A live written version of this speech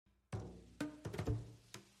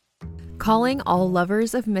Calling all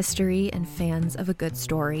lovers of mystery and fans of a good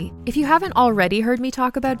story. If you haven't already heard me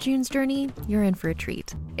talk about June's Journey, you're in for a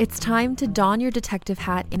treat. It's time to don your detective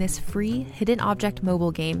hat in this free hidden object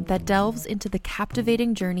mobile game that delves into the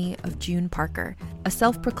captivating journey of June Parker, a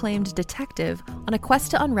self-proclaimed detective on a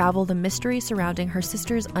quest to unravel the mystery surrounding her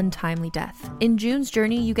sister's untimely death. In June's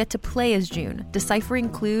Journey, you get to play as June, deciphering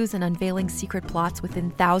clues and unveiling secret plots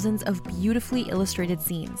within thousands of beautifully illustrated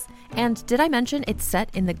scenes. And did I mention it's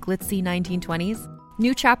set in the glitzy 1920s?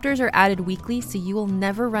 New chapters are added weekly, so you will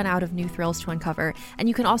never run out of new thrills to uncover, and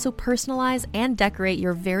you can also personalize and decorate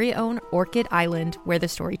your very own Orchid Island where the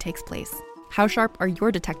story takes place. How sharp are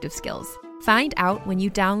your detective skills? Find out when you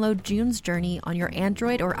download June's Journey on your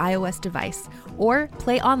Android or iOS device, or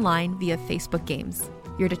play online via Facebook Games.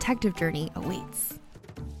 Your detective journey awaits.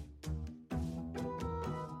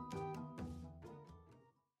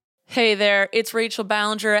 Hey there, it's Rachel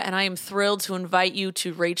Ballinger, and I am thrilled to invite you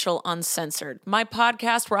to Rachel Uncensored, my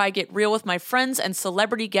podcast where I get real with my friends and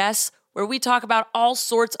celebrity guests, where we talk about all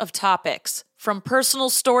sorts of topics. From personal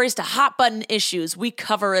stories to hot-button issues, we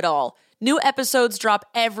cover it all. New episodes drop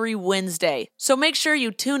every Wednesday, so make sure you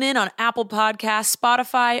tune in on Apple Podcasts,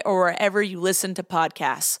 Spotify, or wherever you listen to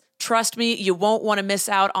podcasts. Trust me, you won't want to miss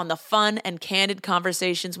out on the fun and candid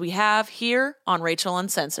conversations we have here on Rachel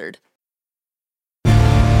Uncensored.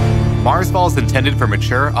 Marsfall is intended for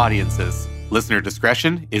mature audiences. Listener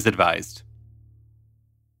discretion is advised.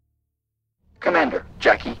 Commander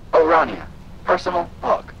Jackie O'Rania. Personal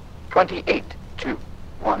log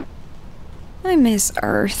 2821. I miss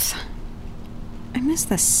Earth. I miss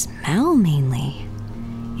the smell mainly.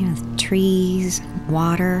 You know, the trees,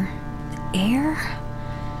 water, the air,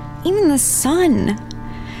 even the sun.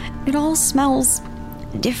 It all smells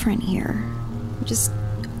different here. Just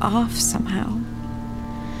off somehow.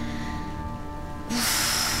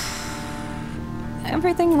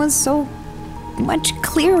 Everything was so much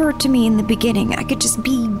clearer to me in the beginning. I could just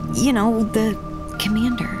be, the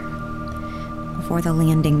commander. Before the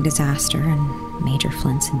landing disaster and Major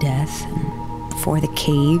Flint's death, and before the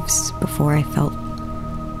caves, before I felt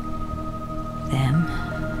them.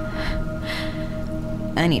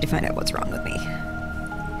 I need to find out what's wrong with me.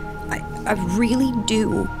 I really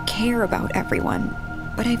do care about everyone,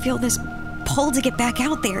 but I feel this pull to get back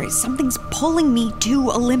out there. Something's pulling me to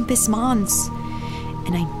Olympus Mons.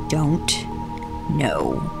 And I don't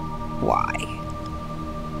know why.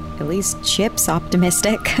 At least Chip's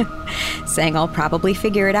optimistic, saying I'll probably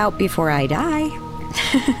figure it out before I die.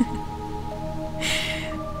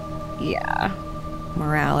 Yeah,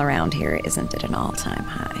 morale around here isn't at an all-time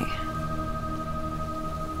high.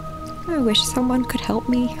 I wish someone could help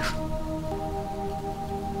me.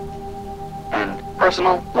 And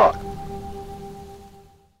personal log.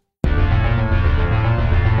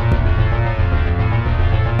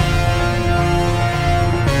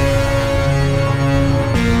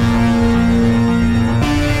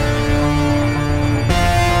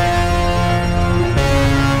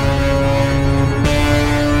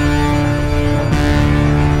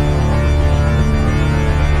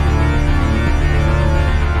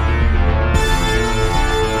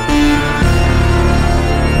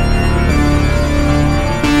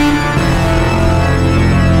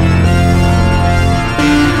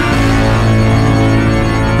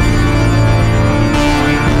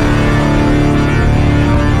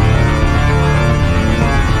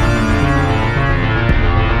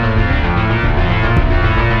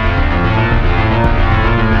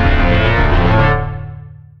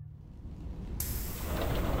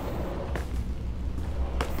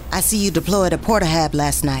 I see you deployed a portahab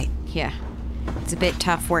last night. Yeah, it's a bit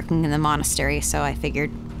tough working in the monastery, so I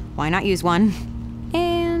figured, why not use one?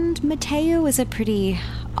 And Mateo is a pretty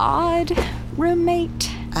odd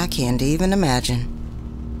roommate. I can't even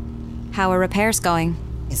imagine. How are repairs going?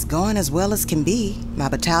 It's going as well as can be. My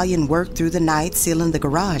battalion worked through the night sealing the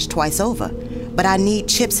garage twice over, but I need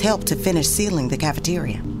Chip's help to finish sealing the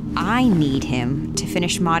cafeteria. I need him to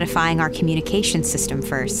finish modifying our communication system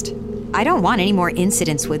first. I don't want any more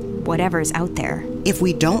incidents with whatever's out there. If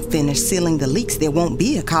we don't finish sealing the leaks, there won't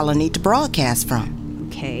be a colony to broadcast from.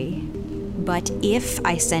 Okay. But if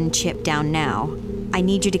I send Chip down now, I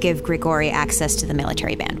need you to give Grigori access to the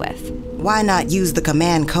military bandwidth. Why not use the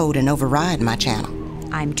command code and override my channel?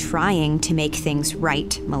 I'm trying to make things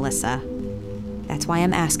right, Melissa. That's why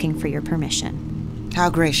I'm asking for your permission. How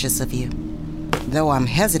gracious of you. Though I'm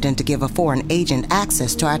hesitant to give a foreign agent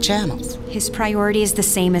access to our channels. His priority is the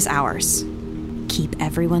same as ours. Keep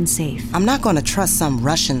everyone safe. I'm not going to trust some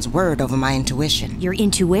Russian's word over my intuition. Your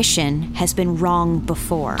intuition has been wrong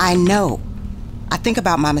before. I know. I think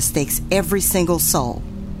about my mistakes every single soul.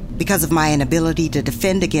 Because of my inability to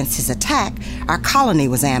defend against his attack, our colony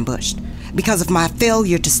was ambushed. Because of my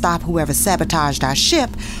failure to stop whoever sabotaged our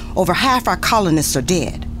ship, over half our colonists are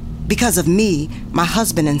dead. Because of me, my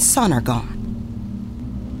husband and son are gone.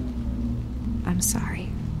 I'm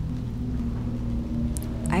sorry.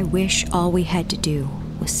 I wish all we had to do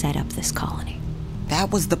was set up this colony.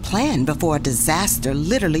 That was the plan before a disaster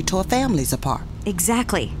literally tore families apart.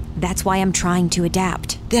 Exactly. That's why I'm trying to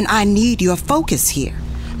adapt. Then I need your focus here,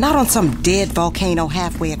 not on some dead volcano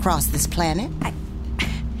halfway across this planet.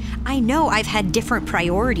 I know I've had different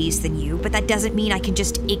priorities than you, but that doesn't mean I can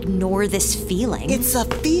just ignore this feeling. It's a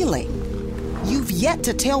feeling. You've yet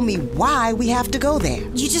to tell me why we have to go there.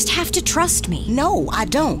 You just have to trust me. No, I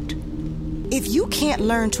don't. If you can't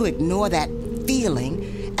learn to ignore that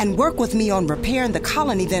feeling and work with me on repairing the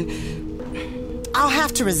colony, then I'll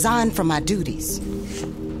have to resign from my duties.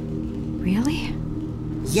 Really?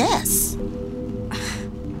 Yes.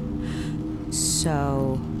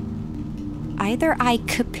 So, either I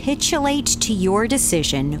capitulate to your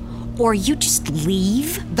decision, or you just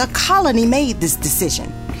leave? The colony made this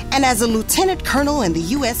decision. And as a lieutenant colonel in the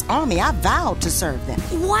U.S. Army, I vowed to serve them.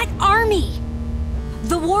 What army?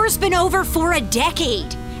 The war's been over for a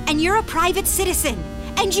decade, and you're a private citizen,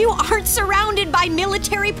 and you aren't surrounded by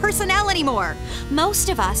military personnel anymore. Most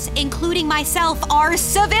of us, including myself, are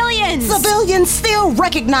civilians. Civilians still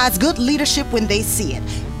recognize good leadership when they see it.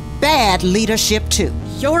 Bad leadership, too.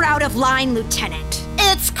 You're out of line, Lieutenant.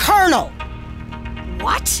 It's Colonel.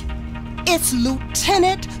 What? It's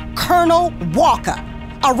Lieutenant Colonel Walker.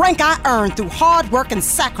 A rank I earned through hard work and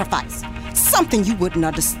sacrifice. Something you wouldn't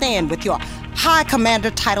understand with your high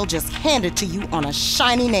commander title just handed to you on a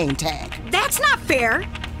shiny name tag. That's not fair.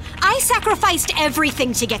 I sacrificed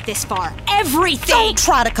everything to get this far. Everything! Don't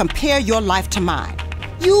try to compare your life to mine.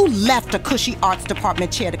 You left a cushy arts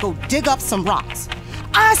department chair to go dig up some rocks.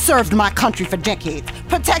 I served my country for decades,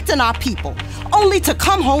 protecting our people, only to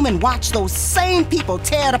come home and watch those same people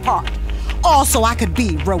tear it apart. All so I could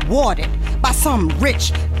be rewarded by some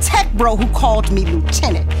rich tech bro who called me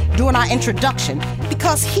lieutenant during our introduction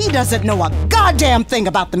because he doesn't know a goddamn thing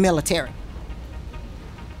about the military.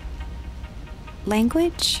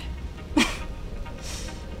 Language?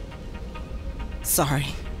 Sorry.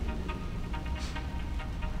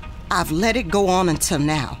 I've let it go on until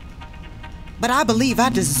now. But I believe I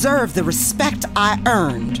deserve the respect I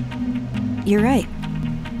earned. You're right.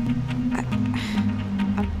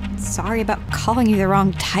 Sorry about calling you the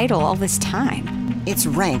wrong title all this time. It's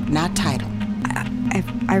rank, not title.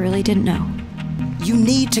 I really didn't know. You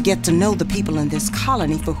need to get to know the people in this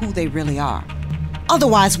colony for who they really are.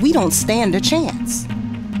 Otherwise, we don't stand a chance.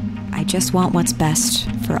 I just want what's best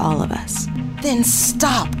for all of us. Then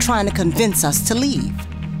stop trying to convince us to leave.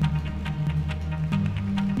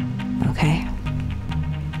 Okay.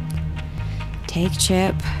 Take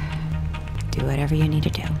Chip. Do whatever you need to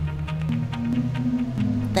do.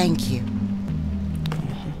 Thank you.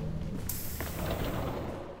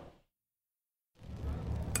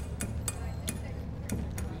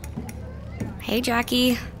 Hey,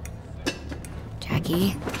 Jackie.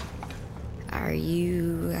 Jackie, are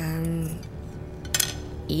you,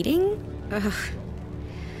 eating? Ugh.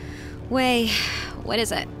 Way, what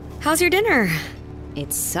is it? How's your dinner?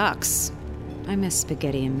 It sucks. I miss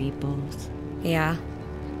spaghetti and meatballs. Yeah.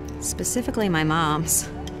 Specifically my mom's.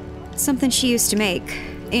 Something she used to make.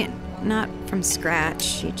 Not from scratch.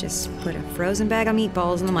 She just put a frozen bag of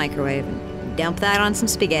meatballs in the microwave and dumped that on some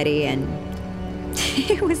spaghetti, and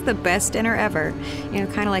it was the best dinner ever. You know,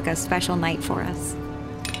 kind of like a special night for us.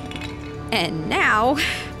 And now,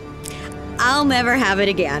 I'll never have it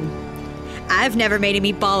again. I've never made a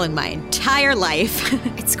meatball in my entire life.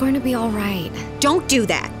 It's going to be all right. Don't do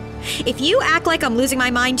that. If you act like I'm losing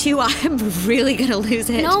my mind too, I'm really gonna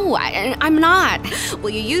lose it. No, I'm not.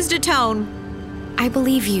 Well, you used a tone. I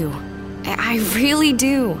believe you. I really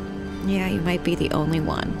do. Yeah, you might be the only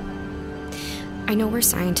one. I know we're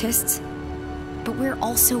scientists, but we're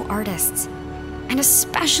also artists. And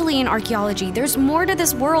especially in archaeology, there's more to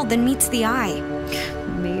this world than meets the eye.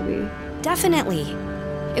 Maybe. Definitely.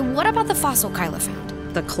 What about the fossil Kyla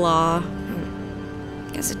found? The claw.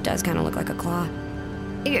 Guess it does kind of look like a claw.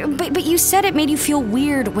 But you said it made you feel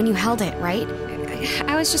weird when you held it, right?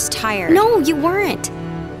 I was just tired. No, you weren't.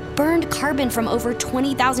 Burned carbon from over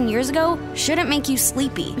 20,000 years ago shouldn't make you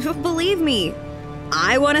sleepy. Believe me,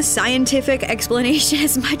 I want a scientific explanation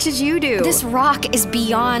as much as you do. This rock is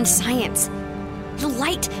beyond science. The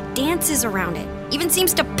light dances around it, even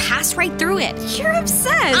seems to pass right through it. You're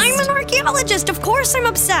obsessed. I'm an archaeologist, of course I'm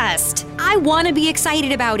obsessed. I want to be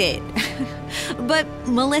excited about it. But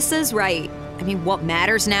Melissa's right. I mean, what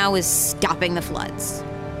matters now is stopping the floods.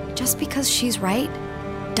 just because she's right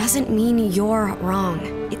doesn't mean you're wrong.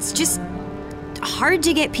 It's just hard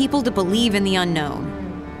to get people to believe in the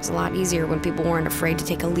unknown. It's a lot easier when people weren't afraid to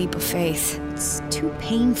take a leap of faith. It's too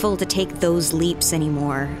painful to take those leaps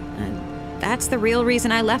anymore. That's the real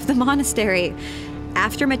reason I left the monastery.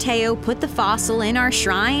 After Mateo put the fossil in our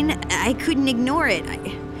shrine, I couldn't ignore it. I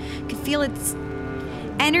could feel its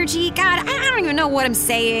energy. God, I don't even know what I'm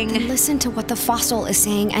saying. Then listen to what the fossil is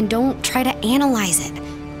saying and don't try to analyze it.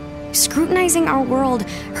 Scrutinizing our world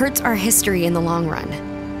hurts our history in the long run.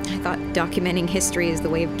 I thought documenting history is the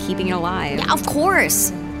way of keeping it alive. Yeah, of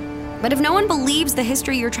course. But if no one believes the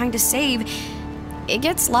history you're trying to save, it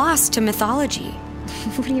gets lost to mythology.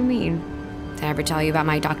 What do you mean? Did I ever tell you about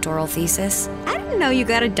my doctoral thesis? I didn't know you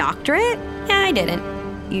got a doctorate. Yeah, I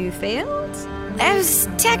didn't. You failed? As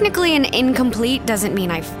technically an incomplete doesn't mean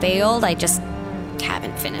I failed, I just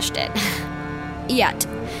haven't finished it. Yet.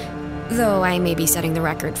 Though I may be setting the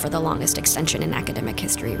record for the longest extension in academic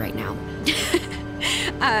history right now.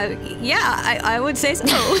 Yeah, I would say so.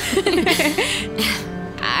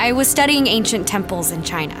 I was studying ancient temples in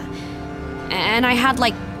China, and I had,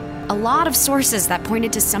 a lot of sources that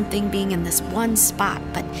pointed to something being in this one spot,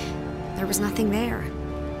 but there was nothing there.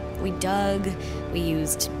 We dug, we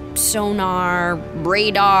used sonar,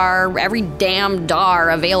 radar, every damn DAR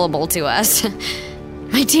available to us.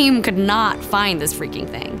 My team could not find this freaking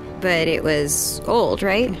thing. But it was old,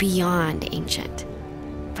 right? Beyond ancient.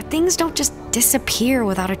 But things don't just disappear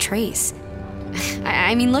without a trace.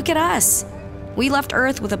 I mean, look at us. We left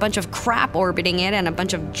Earth with a bunch of crap orbiting it and a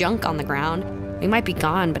bunch of junk on the ground. We might be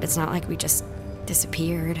gone, but it's not like we just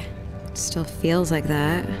disappeared. It still feels like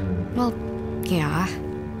that. Well, yeah,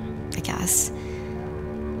 I guess.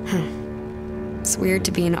 It's weird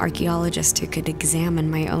to be an archaeologist who could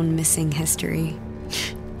examine my own missing history.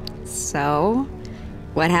 So,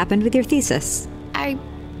 what happened with your thesis? I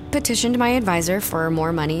petitioned my advisor for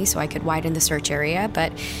more money so I could widen the search area,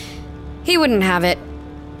 but he wouldn't have it.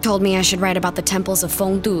 Told me I should write about the temples of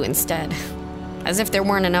Fengdu instead. As if there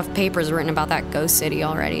weren't enough papers written about that ghost city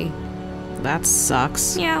already. That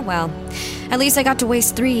sucks. Yeah, well, at least I got to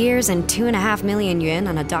waste 3 years and 2.5 million yuan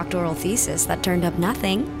on a doctoral thesis that turned up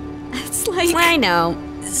nothing. That's like... I know.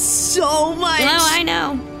 So much. No, I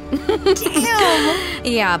know. Damn.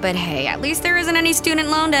 Yeah, but hey, at least there isn't any student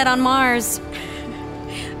loan debt on Mars.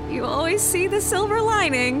 You always see the silver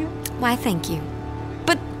lining. Why, thank you.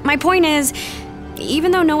 But my point is,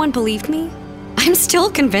 even though no one believed me, I'm still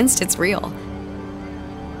convinced it's real.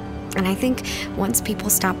 And I think once people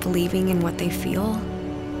stop believing in what they feel,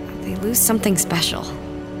 they lose something special.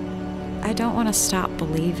 I don't want to stop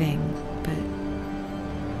believing, but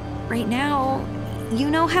right now, you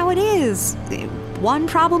know how it is. One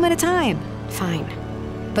problem at a time. Fine.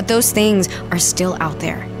 But those things are still out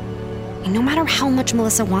there. And no matter how much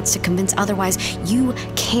Melissa wants to convince otherwise, you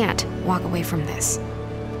can't walk away from this.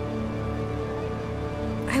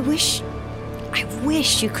 I wish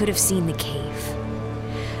you could have seen the cave.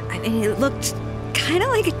 I mean, it looked kind of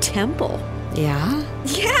like a temple. Yeah?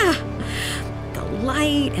 Yeah. The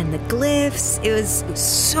light and the glyphs. It was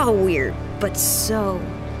so weird, but so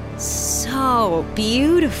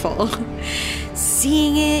beautiful.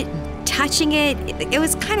 Seeing it, touching it, it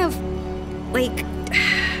was kind of like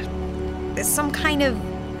some kind of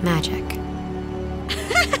magic.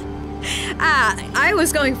 I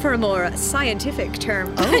was going for a more scientific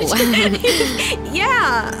term. Oh.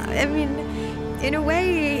 Yeah, I mean, in a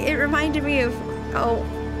way, it reminded me of... Oh,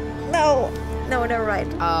 no, never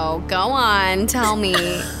mind. Oh, go on, tell me.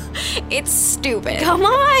 It's stupid. Come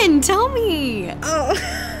on, tell me.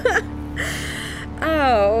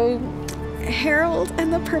 Oh, Harold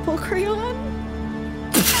and the Purple Crayon?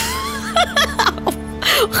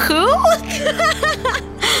 Who?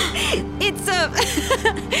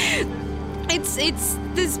 It's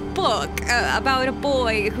this book about a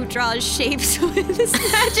boy who draws shapes with this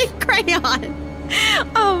magic crayon.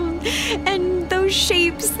 And those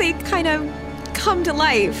shapes, they kind of come to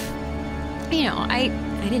life. You know, I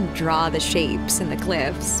didn't draw the shapes in the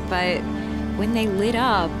glyphs, but when they lit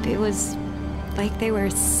up, it was like they were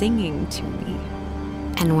singing to me.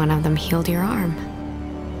 And one of them healed your arm.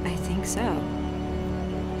 I think so.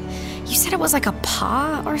 You said it was like a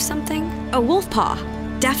paw or something? A wolf paw,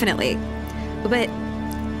 definitely. But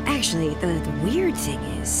actually, the weird thing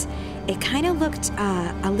is, it kind of looked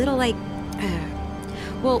a little like...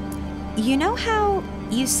 well, you know how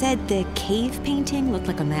you said the cave painting looked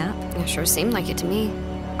like a map? It sure seemed like it to me.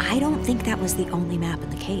 I don't think that was the only map in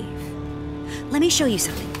the cave. Let me show you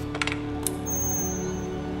something.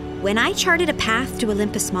 When I charted a path to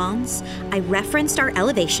Olympus Mons, I referenced our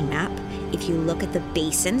elevation map, If you look at the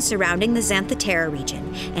basin surrounding the Xantha Terra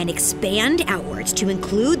region and expand outwards to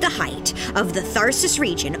include the height of the Tharsis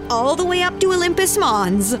region all the way up to Olympus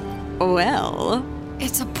Mons, well...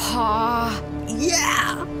 It's a paw.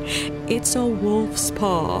 Yeah! It's a wolf's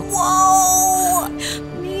paw. Whoa!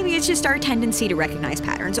 Maybe it's just our tendency to recognize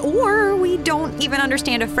patterns, or we don't even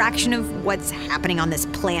understand a fraction of what's happening on this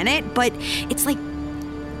planet, but it's like...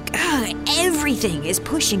 everything is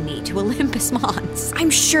pushing me to Olympus Mons. I'm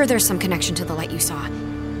sure there's some connection to the light you saw.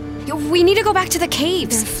 We need to go back to the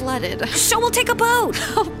caves. They're flooded. So we'll take a boat.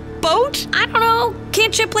 A boat? I don't know.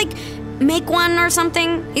 Can't Chip, make one or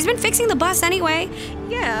something? He's been fixing the bus anyway.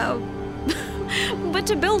 Yeah. But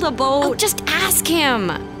to build a boat... Oh, just ask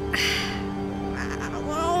him.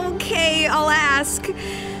 Okay, I'll ask.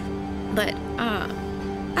 But,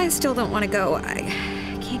 I still don't want to go. I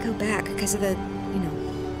can't go back because of the...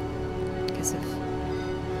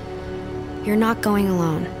 You're not going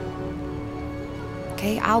alone.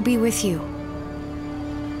 Okay, I'll be with you.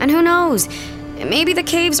 And who knows? Maybe the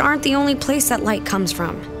caves aren't the only place that light comes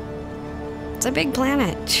from. It's a big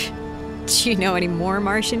planet. Do you know any more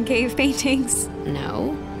Martian cave paintings?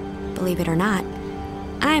 No. Believe it or not,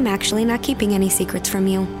 I'm actually not keeping any secrets from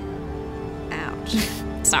you. Ouch.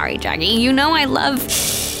 Sorry, Jackie. You know I love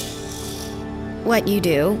what you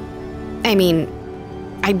do. I mean,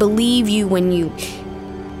 I believe you when you...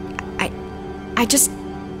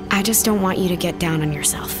 I just don't want you to get down on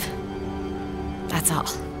yourself. That's all.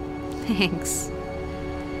 Thanks.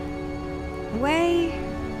 Wei,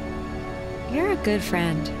 you're a good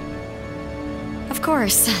friend. Of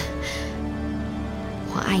course.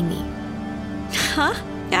 Well, I need. Huh?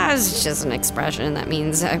 Yeah, it's just an expression that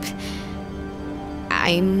means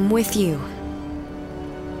I'm with you.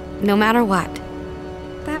 No matter what.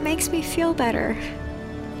 That makes me feel better.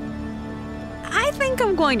 I think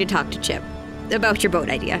I'm going to talk to Chip about your boat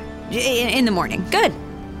idea in the morning. Good.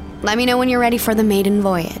 Let me know when you're ready for the maiden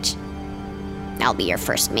voyage. I'll be your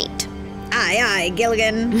first mate. Aye, aye,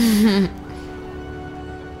 Gilligan.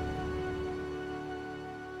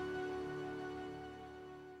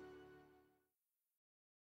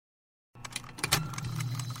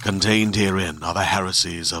 Contained herein are the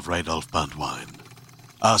heresies of Radolf Burntwine,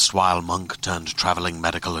 erstwhile monk turned traveling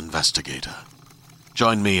medical investigator.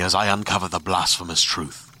 Join me as I uncover the blasphemous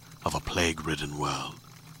truth of a plague-ridden world,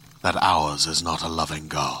 that ours is not a loving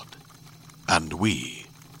God, and we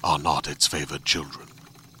are not its favored children.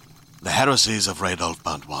 The Heresies of Radolf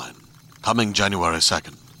Burntwine, coming January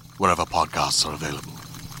 2nd, wherever podcasts are available.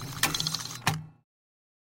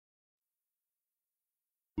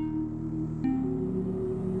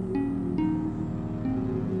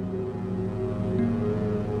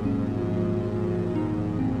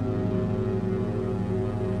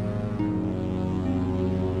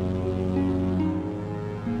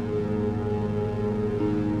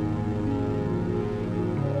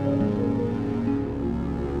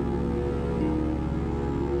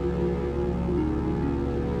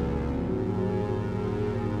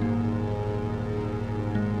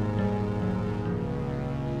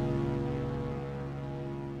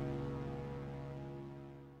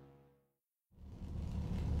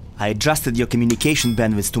 I adjusted your communication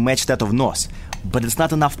bandwidth to match that of NOS, but it's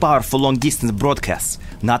not enough power for long-distance broadcasts,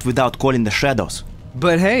 not without calling the shadows.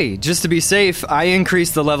 But hey, just to be safe, I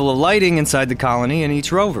increased the level of lighting inside the colony in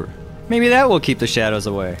each rover. Maybe that will keep the shadows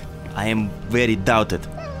away. I am very doubted.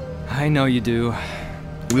 I know you do.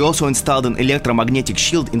 We also installed an electromagnetic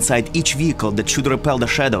shield inside each vehicle that should repel the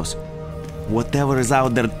shadows. Whatever is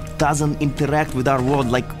out there doesn't interact with our world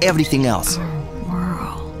like everything else.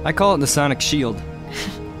 I call it the sonic shield.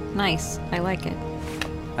 Nice. I like it.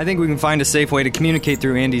 I think we can find a safe way to communicate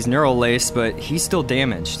through Andy's neural lace, but he's still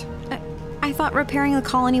damaged. I thought repairing the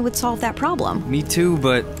colony would solve that problem. Me too,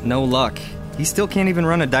 but no luck. He still can't even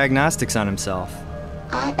run a diagnostics on himself.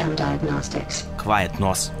 I am diagnostics. Quiet,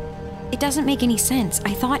 Nos. It doesn't make any sense.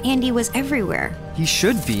 I thought Andy was everywhere. He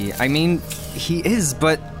should be. I mean, he is,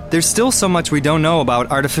 but there's still so much we don't know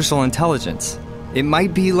about artificial intelligence. It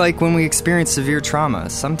might be like when we experience severe trauma.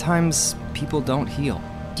 Sometimes people don't heal.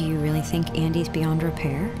 Do you really think Andy's beyond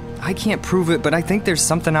repair? I can't prove it, but I think there's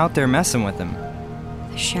something out there messing with him.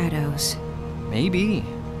 The shadows. Maybe.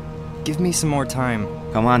 Give me some more time.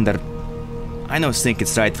 Commander, I don't think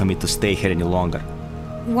it's right for me to stay here any longer.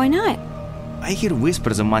 Why not? I hear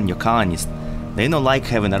whispers among your colonists. They don't like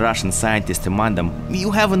having a Russian scientist among them.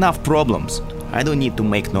 You have enough problems. I don't need to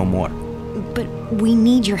make no more. But we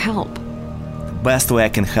need your help. The best way I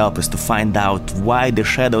can help is to find out why the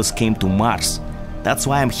shadows came to Mars. That's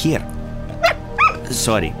why I'm here.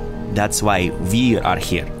 Sorry, that's why we are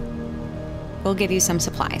here. We'll give you some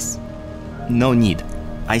supplies. No need.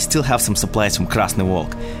 I still have some supplies from Krasny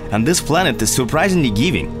Volk, and this planet is surprisingly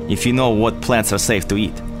giving if you know what plants are safe to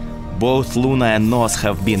eat. Both Luna and Nos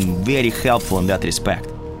have been very helpful in that respect.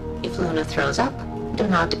 If Luna throws up, do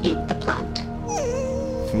not eat the plant.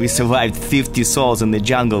 We survived 50 souls in the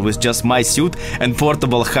jungle with just my suit and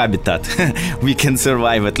portable habitat. We can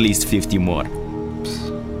survive at least 50 more.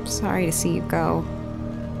 Sorry to see you go.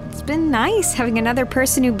 It's been nice having another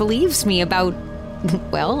person who believes me about,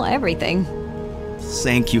 well, everything.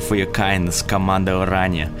 Thank you for your kindness, Commander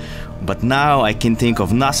Orania. But now I can think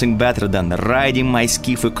of nothing better than riding my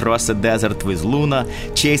skiff across the desert with Luna,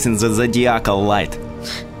 chasing the zodiacal light.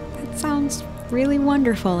 That sounds really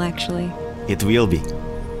wonderful, actually. It will be.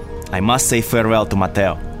 I must say farewell to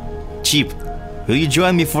Mateo. Chip, will you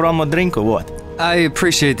join me for one more drink or what? I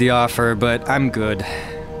appreciate the offer, but I'm good.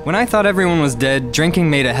 When I thought everyone was dead, drinking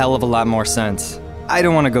made a hell of a lot more sense. I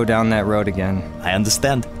don't want to go down that road again. I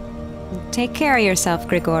understand. Take care of yourself,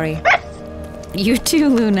 Grigori. You too,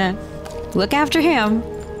 Luna. Look after him.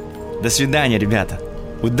 До свидания, ребята.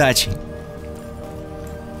 Удачи.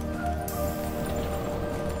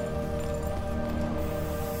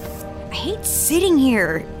 I hate sitting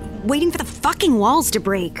here, waiting for the fucking walls to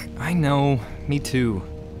break. I know, me too.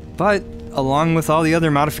 But, along with all the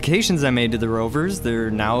other modifications I made to the rovers,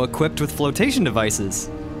 they're now equipped with flotation devices.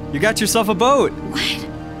 You got yourself a boat! What?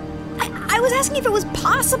 I was asking if it was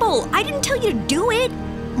possible. I didn't tell you to do it.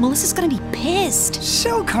 Melissa's gonna be pissed.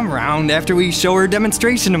 She'll come round after we show her a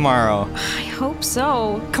demonstration tomorrow. I hope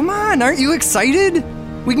so. Come on, aren't you excited?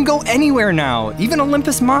 We can go anywhere now, even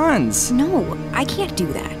Olympus Mons. No, I can't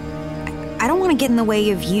do that. I don't want to get in the way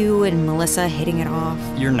of you and Melissa hitting it off.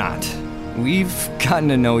 You're not. We've gotten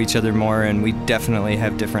to know each other more, and we definitely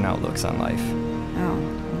have different outlooks on life. Oh,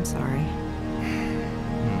 I'm sorry.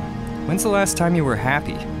 When's the last time you were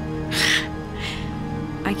happy?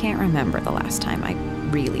 I can't remember the last time I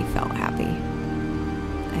really felt happy.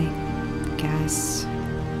 I guess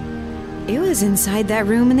it was inside that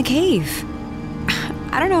room in the cave.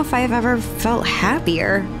 I don't know if I've ever felt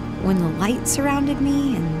happier when the light surrounded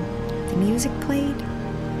me and the music played.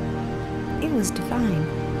 It was divine.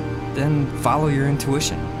 Then follow your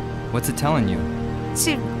intuition. What's it telling you?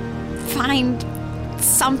 To find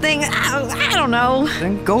something. I don't know.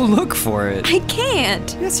 Then go look for it. I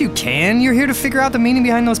can't. Yes, you can. You're here to figure out the meaning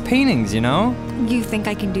behind those paintings, you know? You think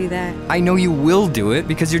I can do that? I know you will do it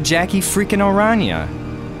because you're Jackie freaking Orania.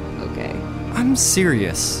 Okay. I'm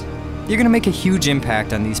serious. You're gonna make a huge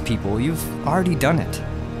impact on these people. You've already done it.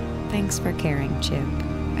 Thanks for caring, Chip.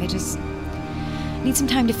 I just need some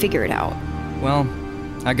time to figure it out. Well,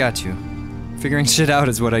 I got you. Figuring shit out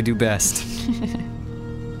is what I do best.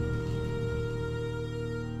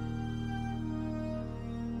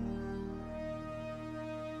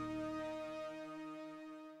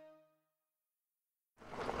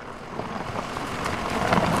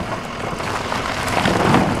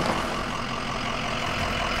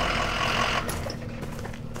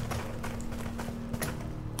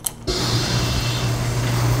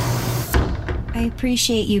 I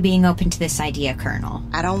appreciate you being open to this idea, Colonel.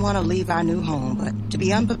 I don't want to leave our new home, but to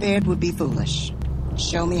be unprepared would be foolish.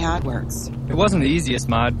 Show me how it works. It wasn't the easiest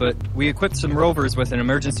mod, but we equipped some rovers with an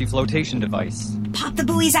emergency flotation device. Pop the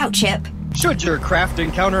buoys out, Chip. Should your craft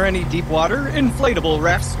encounter any deep water, inflatable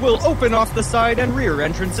rafts will open off the side and rear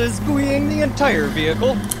entrances, buoying the entire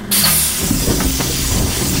vehicle.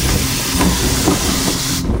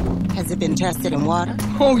 Has it been tested in water?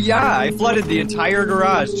 Oh yeah, I flooded the entire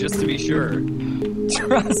garage just to be sure.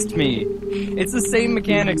 Trust me, it's the same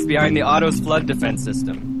mechanics behind the Auto's flood defense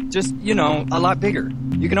system. Just, you know, a lot bigger.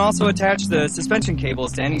 You can also attach the suspension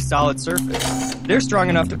cables to any solid surface. They're strong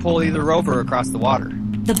enough to pull either rover across the water.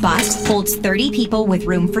 The bus holds 30 people with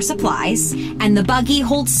room for supplies, and the buggy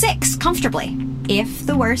holds 6 comfortably. If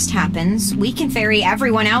the worst happens, we can ferry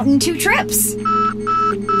everyone out in 2 trips.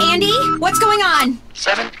 Andy, what's going on?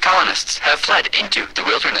 7 colonists have fled into the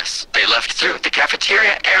wilderness. They left through the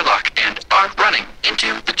cafeteria airlock and are running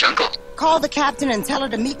into the jungle. Call the captain and tell her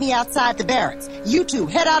to meet me outside the barracks. You two,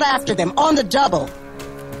 head out after them, on the double.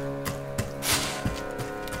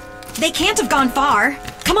 They can't have gone far.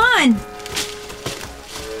 Come on!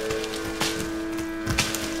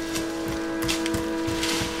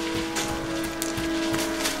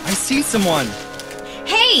 I see someone!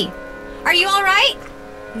 Hey! Are you alright?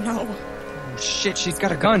 No. Oh, shit, she's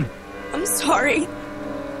got a gun. I'm sorry.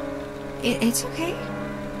 It's okay.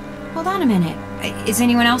 Hold on a minute. Is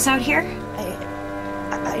anyone else out here?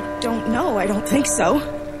 I don't know. I don't think so.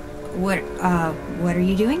 What are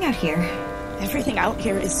you doing out here? Everything out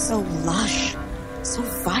here is so lush, so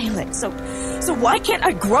violet, so why can't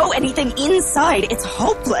I grow anything inside? It's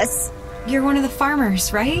hopeless. You're one of the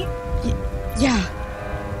farmers, right? Yeah.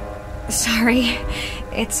 Sorry.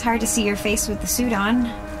 It's hard to see your face with the suit on.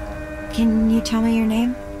 Can you tell me your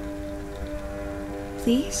name?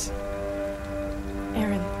 Please?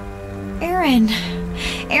 Aaron.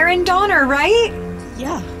 Aaron Donner, right?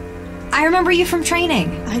 Yeah. I remember you from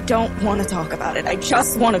training. I don't want to talk about it. I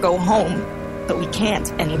just want to go home. But we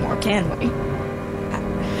can't anymore, can we?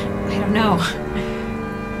 I don't know.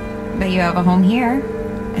 But you have a home here.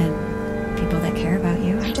 And people that care about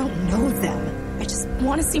you. I don't know them. I just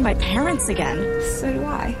want to see my parents again. So do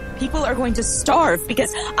I. People are going to starve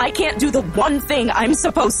because I can't do the one thing I'm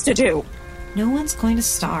supposed to do. No one's going to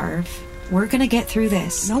starve. We're gonna get through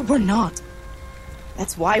this. No, we're not.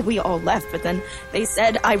 That's why we all left, but then they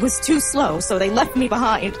said I was too slow, so they left me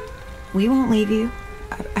behind. We won't leave you.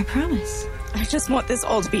 I promise. I just want this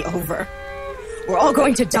all to be over. We're all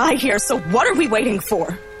going to die here, so what are we waiting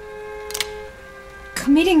for?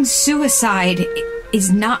 Committing suicide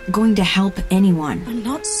is not going to help anyone. I'm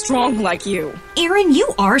not strong like you. Aaron,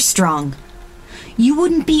 you are strong. You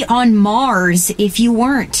wouldn't be on Mars if you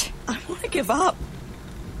weren't. I want to give up.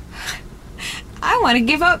 I want to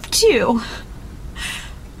give up too.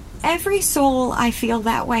 Every soul I feel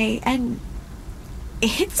that way, and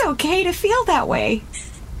it's okay to feel that way.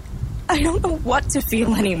 I don't know what to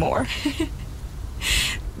feel anymore.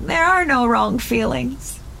 There are no wrong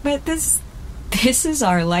feelings, but this is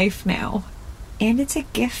our life now, and it's a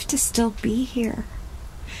gift to still be here,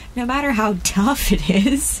 no matter how tough it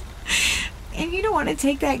is. And you don't want to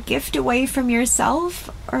take that gift away from yourself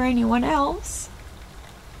or anyone else.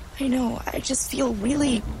 I know, I just feel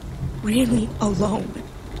really, really alone.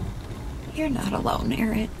 You're not alone,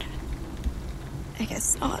 Aaron. I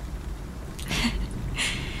guess not.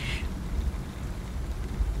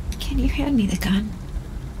 Can you hand me the gun?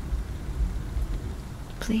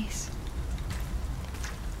 Please.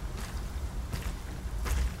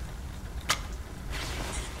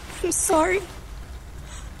 I'm sorry.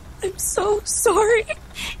 I'm so sorry.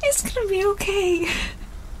 It's gonna be okay.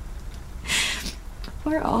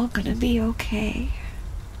 We're all gonna be okay.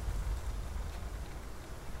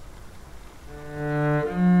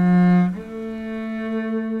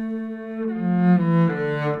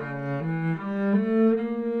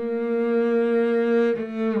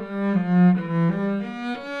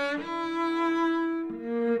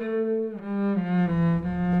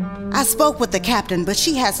 I spoke with the captain, but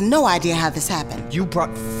she has no idea how this happened. You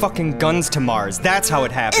brought fucking guns to Mars. That's how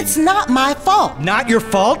it happened. It's not my fault. Not your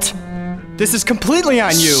fault? This is completely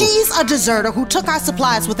on you. She's a deserter who took our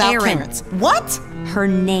supplies without clearance. What? Her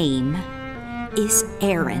name is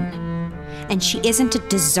Erin. And she isn't a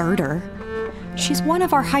deserter. She's one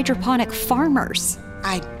of our hydroponic farmers.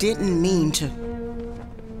 I didn't mean to.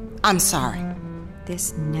 I'm sorry.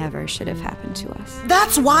 This never should have happened to us.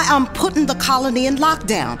 That's why I'm putting the colony in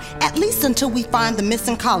lockdown, at least until we find the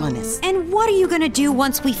missing colonists. And what are you gonna do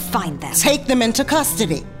once we find them? Take them into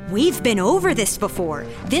custody. We've been over this before.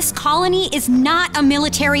 This colony is not a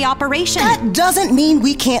military operation. That doesn't mean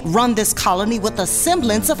we can't run this colony with a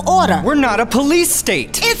semblance of order. We're not a police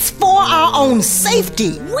state. It's for our own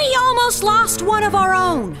safety. We almost lost one of our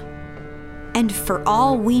own. And for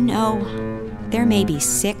all we know, there may be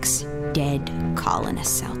 6 dead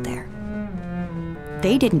colonists out there.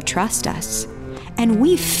 They didn't trust us, and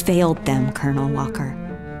we failed them, Colonel Walker.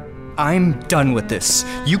 I'm done with this.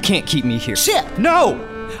 You can't keep me here. Chip! No!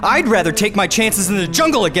 I'd rather take my chances in the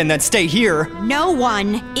jungle again than stay here. No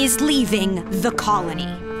one is leaving the colony.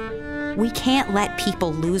 We can't let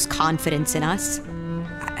people lose confidence in us.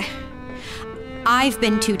 I've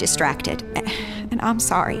been too distracted, and I'm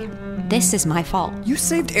sorry. This is my fault. You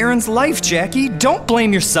saved Aaron's life, Jackie. Don't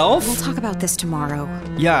blame yourself. We'll talk about this tomorrow.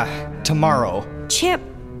 Yeah, tomorrow. Chip,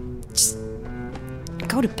 just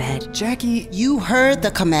go to bed. Jackie, you heard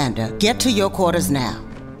the commander. Get to your quarters now.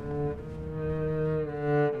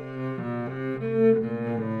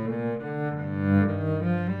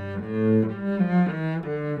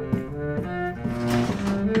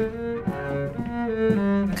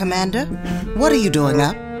 Commander, what are you doing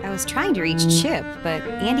up? I was trying to reach Chip, but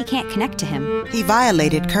Andy can't connect to him. He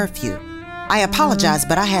violated curfew. I apologize,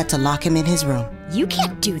 but I had to lock him in his room. You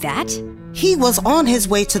can't do that. He was on his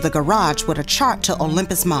way to the garage with a chart to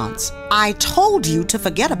Olympus Mons. I told you to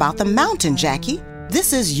forget about the mountain, Jackie.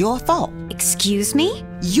 This is your fault. Excuse me?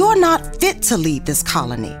 You're not fit to lead this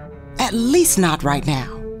colony. At least not right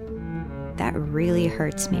now. That really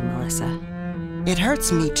hurts me, Melissa. It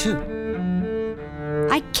hurts me too.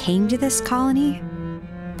 I came to this colony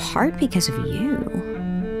part because of you.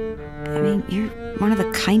 I mean, you're one of the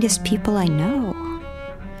kindest people I know.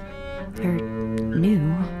 Or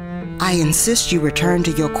knew. I I insist you return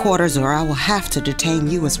to your quarters or I will have to detain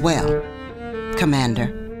you as well, Commander.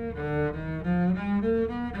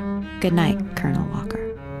 Good night, Colonel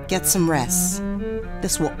Walker. Get some rest.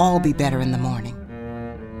 This will all be better in the morning.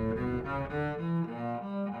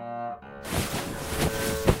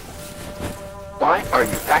 Why are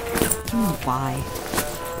you packing? Why?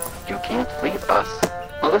 You can't leave us.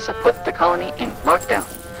 Melissa put the colony in lockdown.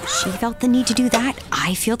 She felt the need to do that.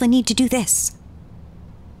 I feel the need to do this.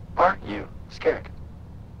 Are you scared?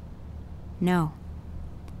 No.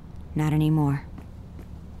 Not anymore.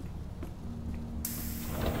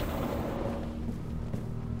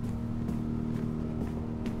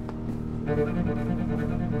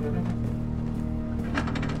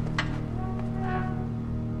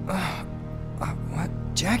 What?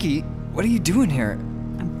 Jackie, what are you doing here?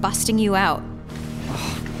 I'm busting you out.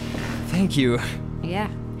 Oh, thank you.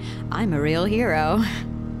 Yeah, I'm a real hero.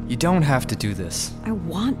 You don't have to do this. I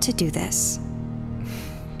want to do this.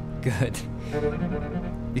 Good.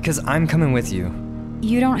 Because I'm coming with you.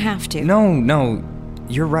 You don't have to. No,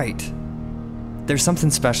 you're right. There's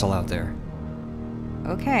something special out there.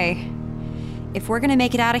 Okay. If we're gonna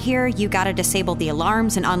make it out of here, you gotta disable the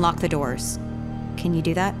alarms and unlock the doors. Can you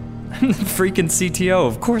do that? I'm the freaking CTO,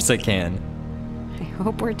 of course I can. I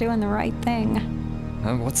hope we're doing the right thing.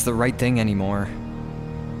 What's the right thing anymore?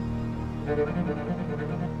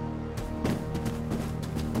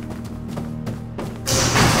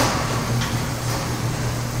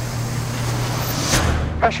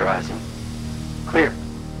 Pressurizing. Clear.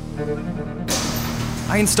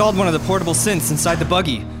 I installed one of the portable synths inside the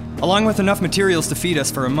buggy, along with enough materials to feed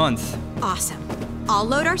us for a month. Awesome. I'll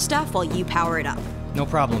load our stuff while you power it up. No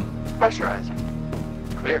problem. Pressurizing.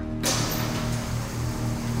 Clear.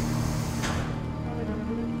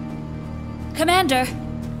 Commander!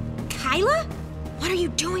 Kyla? What are you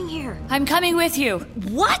doing here? I'm coming with you.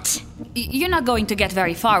 What? You're not going to get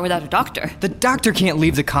very far without a doctor. The doctor can't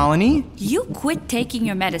leave the colony. You quit taking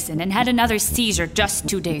your medicine and had another seizure just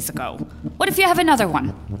 2 days ago. What if you have another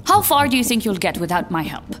one? How far do you think you'll get without my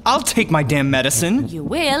help? I'll take my damn medicine. You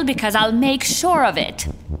will, because I'll make sure of it.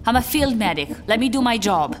 I'm a field medic. Let me do my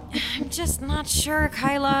job. I'm just not sure,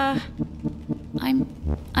 Kyla.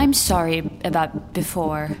 I'm sorry about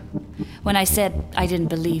before. When I said I didn't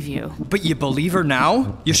believe you. But you believe her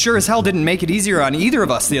now? You sure as hell didn't make it easier on either of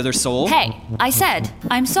us, the other soul. Hey, I said,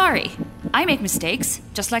 I'm sorry. I make mistakes,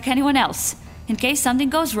 just like anyone else. In case something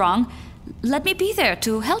goes wrong, let me be there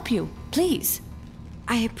to help you, please.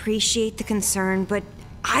 I appreciate the concern, but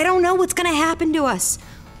I don't know what's gonna happen to us.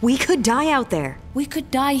 We could die out there. We could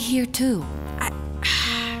die here, too.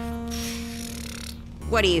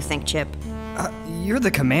 What do you think, Chip? You're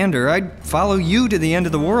the commander. I'd follow you to the end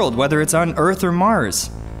of the world, whether it's on Earth or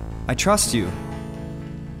Mars. I trust you.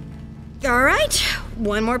 All right.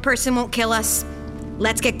 One more person won't kill us.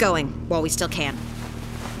 Let's get going while we still can.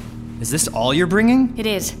 Is this all you're bringing? It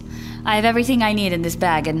is. I have everything I need in this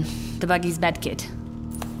bag and the buggy's medkit.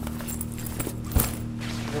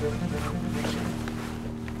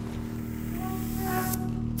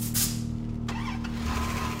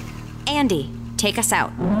 Andy, take us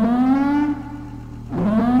out.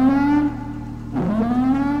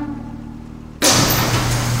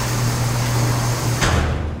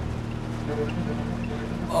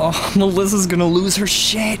 Oh, Melissa's gonna lose her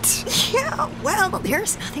shit. Yeah, well,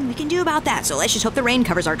 there's nothing we can do about that, so let's just hope the rain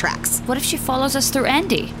covers our tracks. What if she follows us through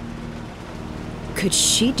Andy? Could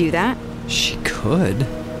she do that? She could.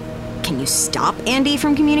 Can you stop Andy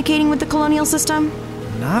from communicating with the colonial system?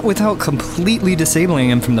 Not without completely disabling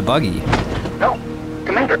him from the buggy. No,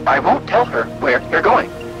 Commander, I won't tell her where you're going.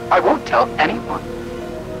 I won't tell anyone.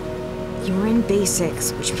 You're in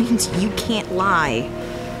basics, which means you can't lie.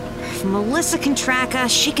 If Melissa can track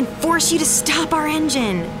us, she can force you to stop our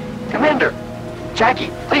engine. Commander, Jackie,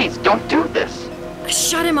 please don't do this.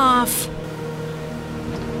 Shut him off.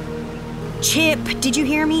 Chip, did you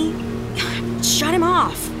hear me? Shut him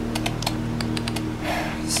off.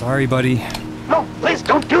 Sorry, buddy. No, please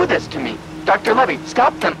don't do this to me. Dr. Levy,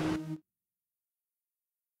 stop them.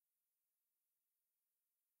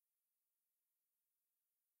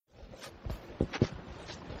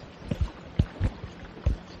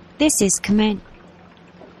 This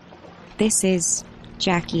is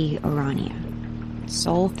Jackie Orania.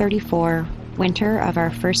 Sol 34, winter of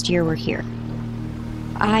our first year we're here.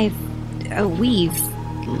 We've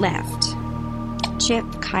left. Chip,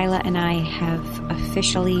 Kyla, and I have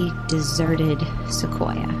officially deserted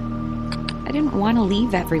Sequoia. I didn't want to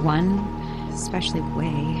leave everyone, especially Wei.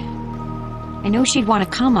 I know she'd want to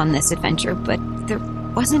come on this adventure, but there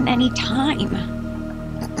wasn't any time.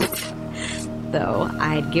 though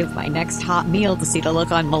I'd give my next hot meal to see the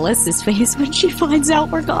look on Melissa's face when she finds out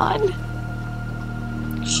we're gone.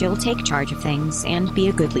 She'll take charge of things and be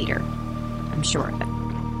a good leader. I'm sure of it.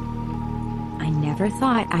 I never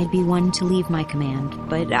thought I'd be one to leave my command,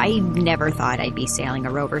 but I never thought I'd be sailing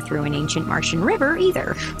a rover through an ancient Martian river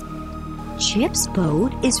either. Chip's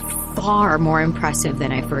boat is far more impressive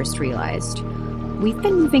than I first realized. We've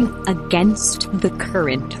been moving against the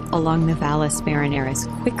current along the Valles Marineris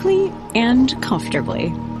quickly and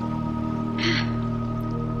comfortably.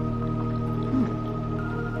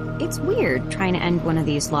 It's weird trying to end one of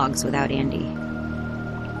these logs without Andy.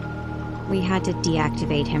 We had to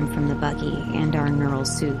deactivate him from the buggy and our neural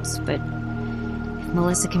suits, but if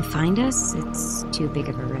Melissa can find us, it's too big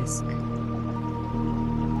of a risk.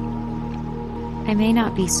 I may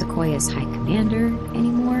not be Sequoia's High Commander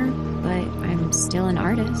anymore, but I'm still an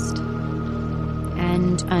artist.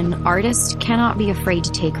 And an artist cannot be afraid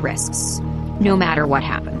to take risks, no matter what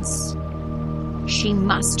happens. She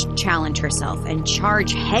must challenge herself and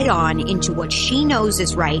charge head-on into what she knows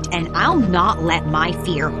is right, and I'll not let my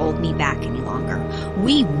fear hold me back any longer.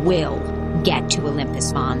 We will get to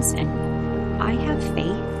Olympus Mons, and I have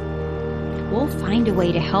faith. We'll find a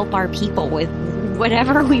way to help our people with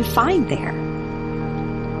whatever we find there.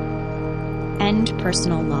 End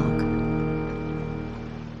personal log.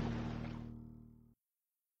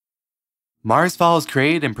 Marsfall is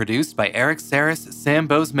created and produced by Eric Saris, Sam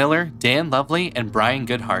Bowes-Miller, Dan Lovely, and Brian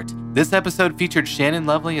Goodhart. This episode featured Shannon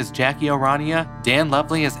Lovely as Jackie Orania, Dan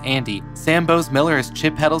Lovely as Andy, Sam Bowes-Miller as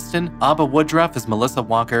Chip Heddleston, Abba Woodruff as Melissa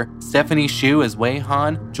Walker, Stephanie Hsu as Wei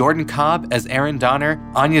Han, Jordan Cobb as Aaron Donner,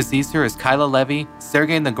 Anya Zieser as Kyla Levy,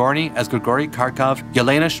 Sergei Nagorny as Grigory Kharkov,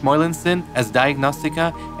 Yelena Schmoylinson as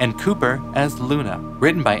Diagnostica, and Cooper as Luna.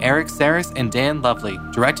 Written by Eric Saris and Dan Lovely.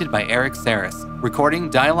 Directed by Eric Saris. Recording,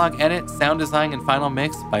 dialogue edit, sound design, and final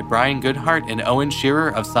mix by Brian Goodhart and Owen Shearer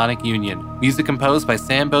of Sonic Union. Music composed by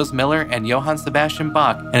Sam Bowes-Miller and Johann Sebastian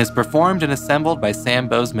Bach, and is performed and assembled by Sam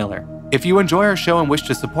Bowes-Miller. If you enjoy our show and wish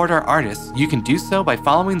to support our artists, you can do so by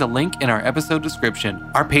following the link in our episode description.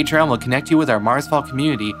 Our Patreon will connect you with our Marsfall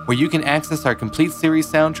community, where you can access our complete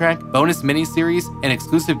series soundtrack, bonus mini-series, and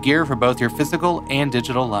exclusive gear for both your physical and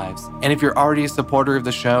digital lives. And if you're already a supporter of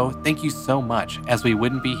the show, thank you so much, as we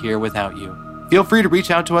wouldn't be here without you. Feel free to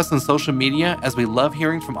reach out to us on social media, as we love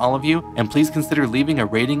hearing from all of you, and please consider leaving a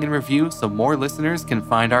rating and review so more listeners can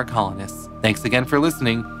find our colonists. Thanks again for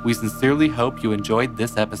listening. We sincerely hope you enjoyed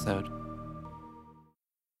this episode.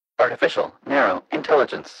 Artificial Narrow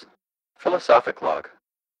Intelligence. Philosophic Log.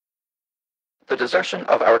 The desertion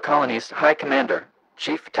of our colony's High Commander,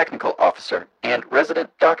 Chief Technical Officer, and Resident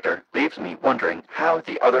Doctor leaves me wondering how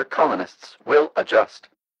the other colonists will adjust.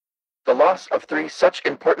 The loss of 3 such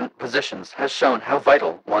important positions has shown how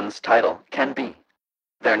vital one's title can be.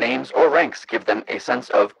 Their names or ranks give them a sense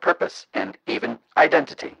of purpose and even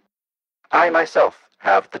identity. I myself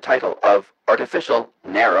have the title of Artificial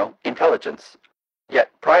Narrow Intelligence. Yet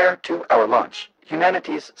prior to our launch,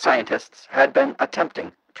 humanities scientists had been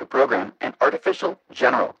attempting to program an artificial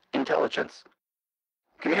general intelligence.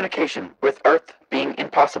 Communication with Earth being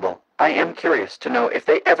impossible, I am curious to know if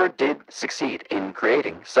they ever did succeed in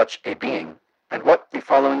creating such a being, and what the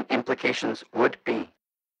following implications would be.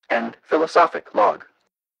 End philosophic log.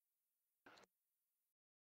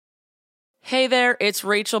 Hey there, it's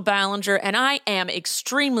Rachel Ballinger, and I am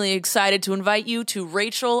extremely excited to invite you to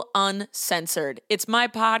Rachel Uncensored. It's my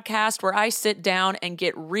podcast where I sit down and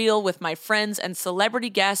get real with my friends and celebrity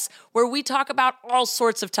guests, where we talk about all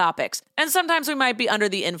sorts of topics. And sometimes we might be under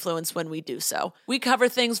the influence when we do so. We cover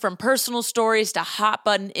things from personal stories to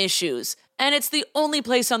hot-button issues. And it's the only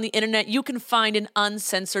place on the internet you can find an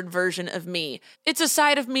uncensored version of me. It's a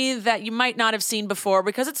side of me that you might not have seen before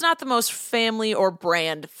because it's not the most family or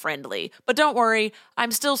brand friendly. But don't worry, I'm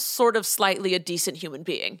still sort of slightly a decent human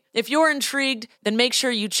being. If you're intrigued, then make sure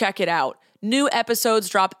you check it out. New episodes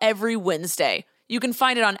drop every Wednesday. You can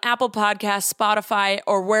find it on Apple Podcasts, Spotify,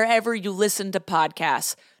 or wherever you listen to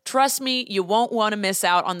podcasts. Trust me, you won't want to miss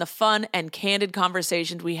out on the fun and candid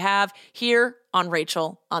conversations we have here on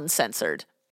Rachel Uncensored.